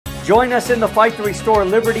Join us in the fight to restore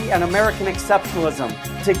liberty and American exceptionalism.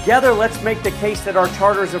 Together, let's make the case that our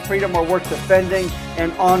charters of freedom are worth defending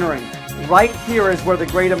and honoring. Right here is where the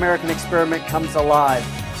great American experiment comes alive.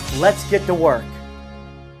 Let's get to work.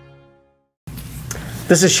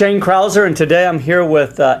 This is Shane Krauser, and today I'm here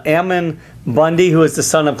with Ammon Bundy, who is the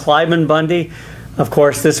son of Cliven Bundy. Of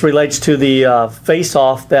course, this relates to the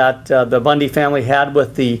face-off that the Bundy family had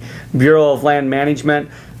with the Bureau of Land Management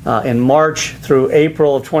in March through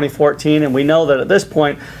April of 2014, and we know that at this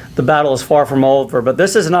point the battle is far from over. But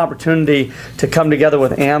this is an opportunity to come together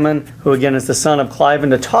with Ammon, who again is the son of Cliven,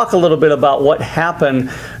 to talk a little bit about what happened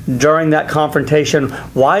during that confrontation,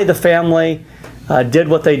 why the family did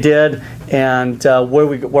what they did, and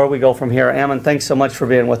where we go from here. Ammon, thanks so much for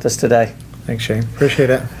being with us today. Thanks, Shane. Appreciate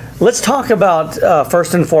it. Let's talk about,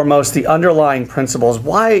 first and foremost, the underlying principles.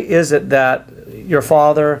 Why is it that your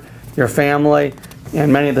father, your family,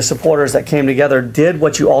 and many of the supporters that came together did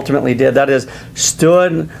what you ultimately did? That is,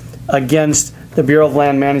 stood against the Bureau of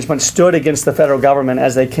Land Management, stood against the federal government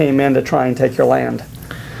as they came in to try and take your land.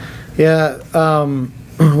 Yeah,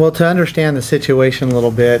 well, to understand the situation a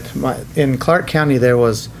little bit, in Clark County there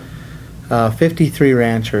was 53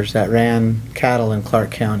 ranchers that ran cattle in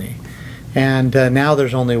Clark County. And now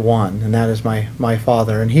there's only one, and that is my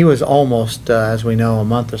father. And he was almost, as we know, a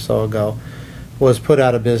month or so ago, was put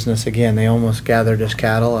out of business again. They almost gathered his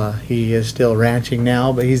cattle. He is still ranching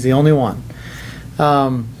now, but he's the only one.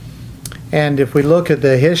 And if we look at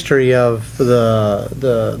the history of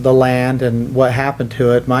the land and what happened to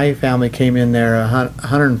it, my family came in there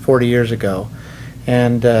 140 years ago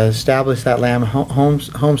and established that land,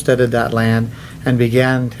 homesteaded that land, and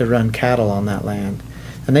began to run cattle on that land.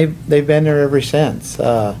 And they've been there ever since.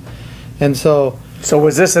 And so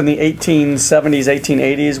was this in the 1870s,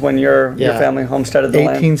 1880s when your family homesteaded the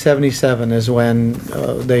land? 1877 is when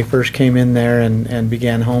they first came in there and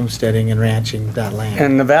began homesteading and ranching that land.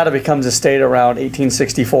 And Nevada becomes a state around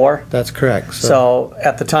 1864? That's correct. So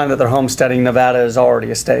at the time that they're homesteading, Nevada is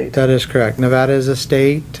already a state? That is correct. Nevada is a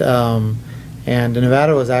state, and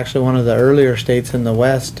Nevada was actually one of the earlier states in the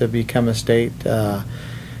West to become a state.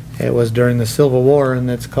 It was during the Civil War, and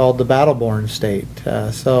it's called the Battle-Born State.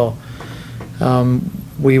 It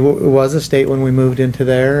was a state when we moved into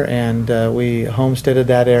there, and we homesteaded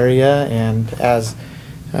that area. And as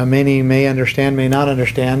many may understand, may not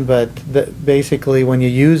understand, but basically when you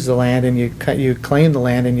use the land and you claim the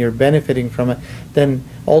land and you're benefiting from it, then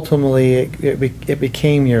ultimately it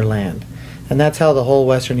became your land. And that's how the whole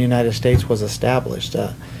western United States was established.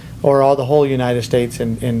 Or all the whole United States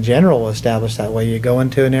in general was established that way. You go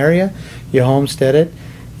into an area, you homestead it,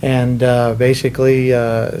 and basically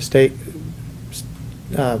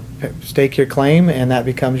stake your claim, and that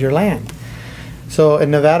becomes your land. So,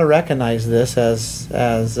 and Nevada recognized this as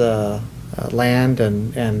land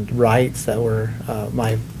and rights that were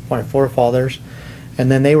my forefathers,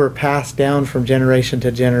 and then they were passed down from generation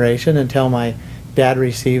to generation until my dad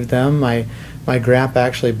received them. My grandpa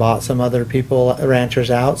actually bought some other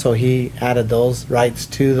ranchers out, so he added those rights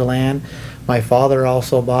to the land. My father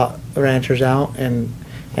also bought ranchers out and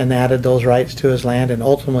added those rights to his land, and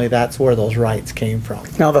ultimately that's where those rights came from.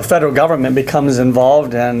 Now the federal government becomes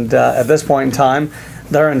involved, and at this point in time,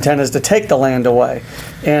 their intent is to take the land away.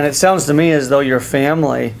 And it sounds to me as though your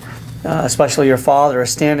family, especially your father,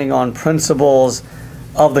 is standing on principles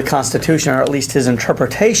of the Constitution, or at least his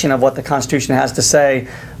interpretation of what the Constitution has to say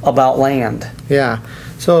about land. Yeah.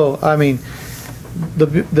 So, I mean,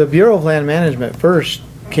 the Bureau of Land Management first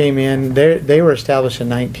came in, they were established in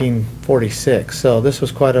 1946, so this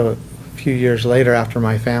was quite a few years later after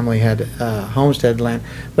my family had homestead land,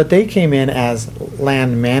 but they came in as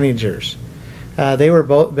land managers. They were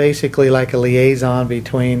both basically like a liaison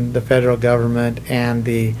between the federal government and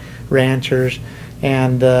the ranchers,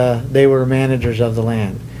 and they were managers of the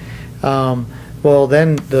land. Well,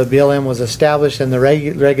 then the BLM was established, and the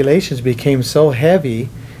regulations became so heavy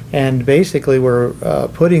and basically were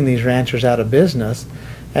putting these ranchers out of business.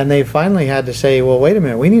 And they finally had to say, well, wait a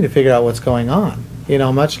minute, we need to figure out what's going on. You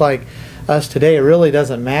know, much like us today, it really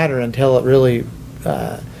doesn't matter until it really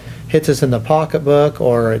hits us in the pocketbook,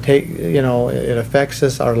 or it affects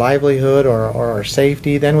us, our livelihood or our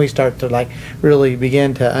safety. Then we start to really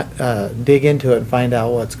begin to dig into it and find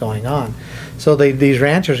out what's going on. So these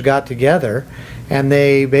ranchers got together, and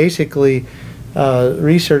they basically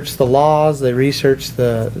researched the laws, they researched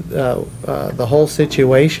the whole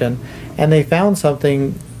situation, and they found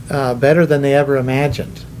something better than they ever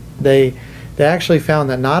imagined. They actually found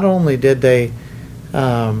that not only did they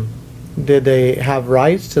have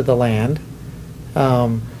rights to the land,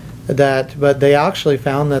 but they actually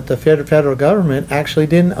found that the federal government actually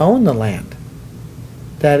didn't own the land.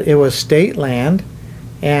 that it was state land.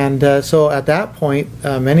 And so at that point,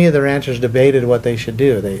 many of the ranchers debated what they should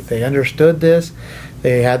do. They understood this.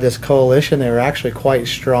 They had this coalition. They were actually quite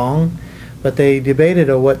strong, but they debated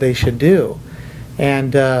on what they should do.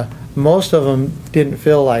 And most of them didn't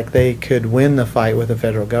feel like they could win the fight with the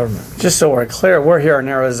federal government. Just so we're clear, we're here in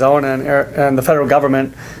Arizona, and the federal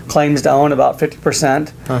government claims to own about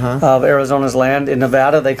 50% of Arizona's land. In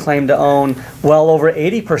Nevada, they claim to own well over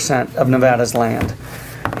 80% of Nevada's land.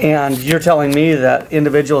 And you're telling me that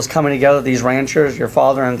individuals coming together, these ranchers, your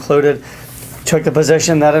father included, took the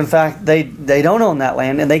position that in fact they don't own that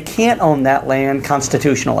land, and they can't own that land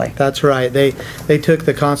constitutionally. That's right. They took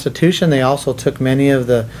the Constitution. They also took many of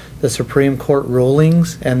the Supreme Court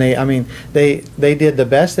rulings, and they did the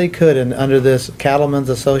best they could under this Cattlemen's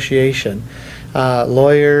Association.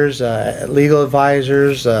 Lawyers, legal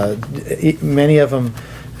advisors, many of them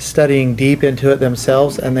studying deep into it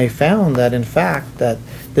themselves, and they found that in fact that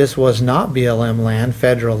this was not BLM land,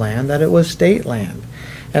 federal land, that it was state land.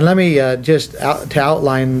 And let me just to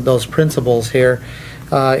outline those principles here.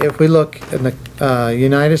 If we look in the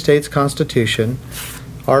United States Constitution,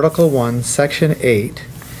 Article 1, Section 8,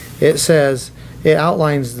 it says, it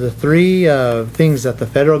outlines the three things that the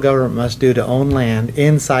federal government must do to own land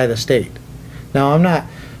inside a state. Now,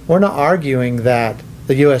 we're not arguing that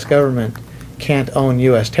the U.S. government can't own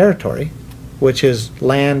U.S. territory, which is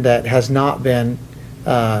land that has not been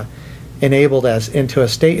enabled into a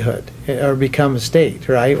statehood or become a state,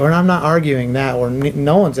 right? Or I'm not arguing that, or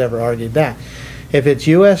no one's ever argued that. If it's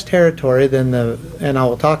U.S. territory, then and I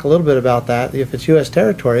will talk a little bit about that, if it's U.S.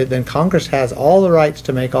 territory, then Congress has all the rights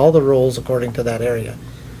to make all the rules according to that area.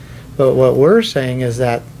 But what we're saying is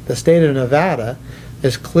that the state of Nevada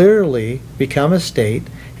has clearly become a state,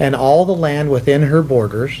 and all the land within her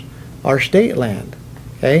borders are state land,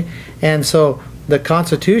 okay? And so the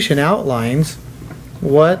Constitution outlines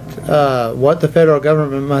what the federal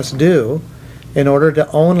government must do in order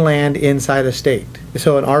to own land inside a state.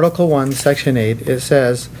 So in Article 1, Section 8, it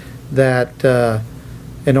says that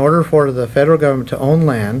in order for the federal government to own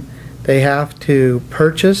land, they have to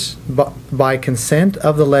purchase by consent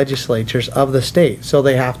of the legislatures of the state. So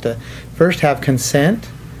they have to first have consent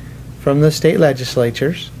from the state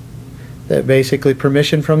legislatures, that basically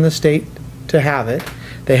permission from the state to have it.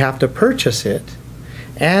 They have to purchase it,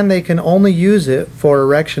 and they can only use it for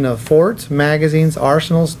erection of forts, magazines,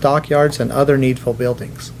 arsenals, dockyards, and other needful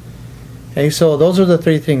buildings. Okay, so those are the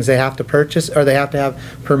three things. They have to purchase, or they have to have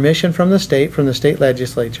permission from the state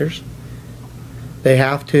legislatures. They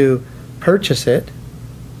have to purchase it,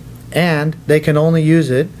 and they can only use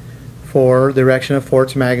it for the erection of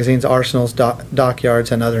forts, magazines, arsenals,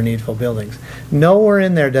 dockyards, and other needful buildings. Nowhere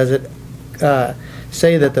in there does it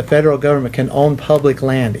say that the federal government can own public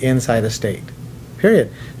land inside a state.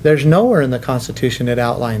 Period. There's nowhere in the Constitution that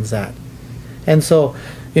outlines that. And so,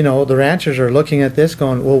 you know, the ranchers are looking at this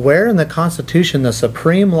going, well, where in the Constitution, the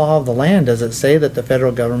supreme law of the land, does it say that the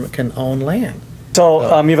federal government can own land?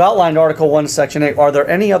 So you've outlined Article 1, Section 8. Are there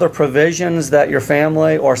any other provisions that your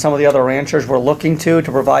family or some of the other ranchers were looking to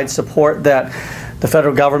provide support that the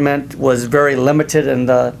federal government was very limited in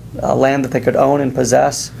the land that they could own and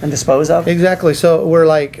possess and dispose of? Exactly. So we're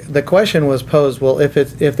like, the question was posed, well, if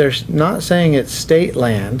they're not saying it's state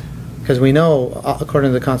land, because we know, according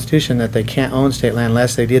to the Constitution, that they can't own state land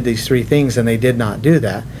unless they did these three things, and they did not do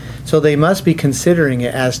that. So they must be considering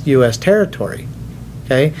it as U.S. territory.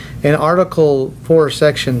 Okay? In Article 4,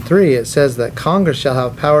 Section 3, it says that Congress shall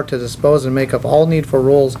have power to dispose and make up all needful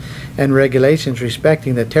rules and regulations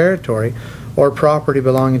respecting the territory or property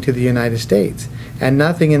belonging to the United States, and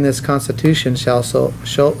nothing in this Constitution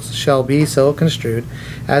shall be so construed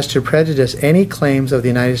as to prejudice any claims of the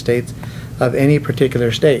United States of any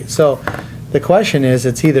particular state. So the question is,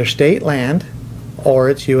 it's either state land or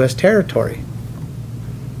it's U.S. territory,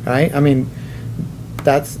 right? I mean,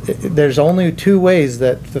 there's only two ways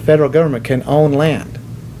that the federal government can own land,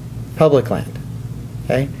 public land,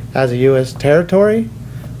 okay, as a U.S. territory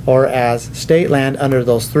or as state land under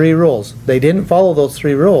those three rules. They didn't follow those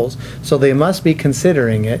three rules, so they must be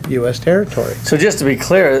considering it U.S. territory. So just to be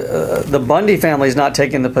clear, the Bundy family is not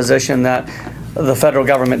taking the position that the federal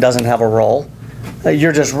government doesn't have a role.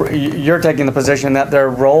 You're taking the position that their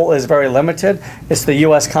role is very limited. It's the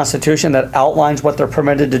U.S. Constitution that outlines what they're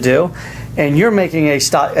permitted to do, and you're making a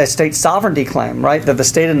state sovereignty claim, right? That the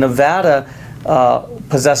state of Nevada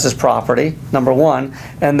possesses property, number one,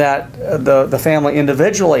 and that the family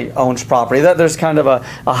individually owns property. That there's kind of a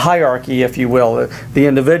hierarchy, if you will. The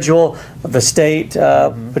individual, the state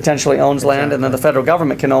potentially owns land, and then the federal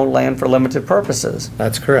government can own land for limited purposes.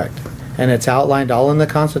 That's correct. And it's outlined all in the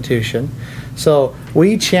Constitution. So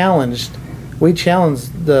we challenged we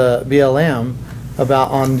challenged the BLM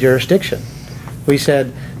on jurisdiction. We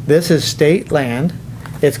said, this is state land.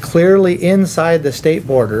 It's clearly inside the state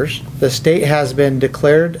borders. The state has been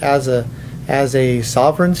declared as a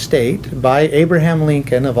sovereign state by Abraham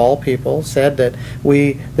Lincoln, of all people, said that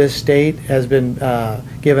this state has been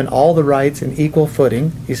given all the rights in equal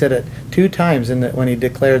footing. He said it 2 times when he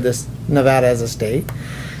declared this Nevada as a state.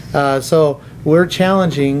 So we're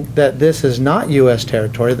challenging that this is not U.S.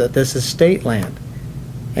 territory, that this is state land.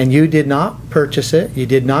 And you did not purchase it, you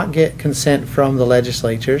did not get consent from the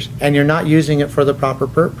legislatures, and you're not using it for the proper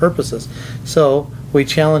purposes. So we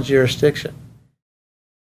challenge jurisdiction.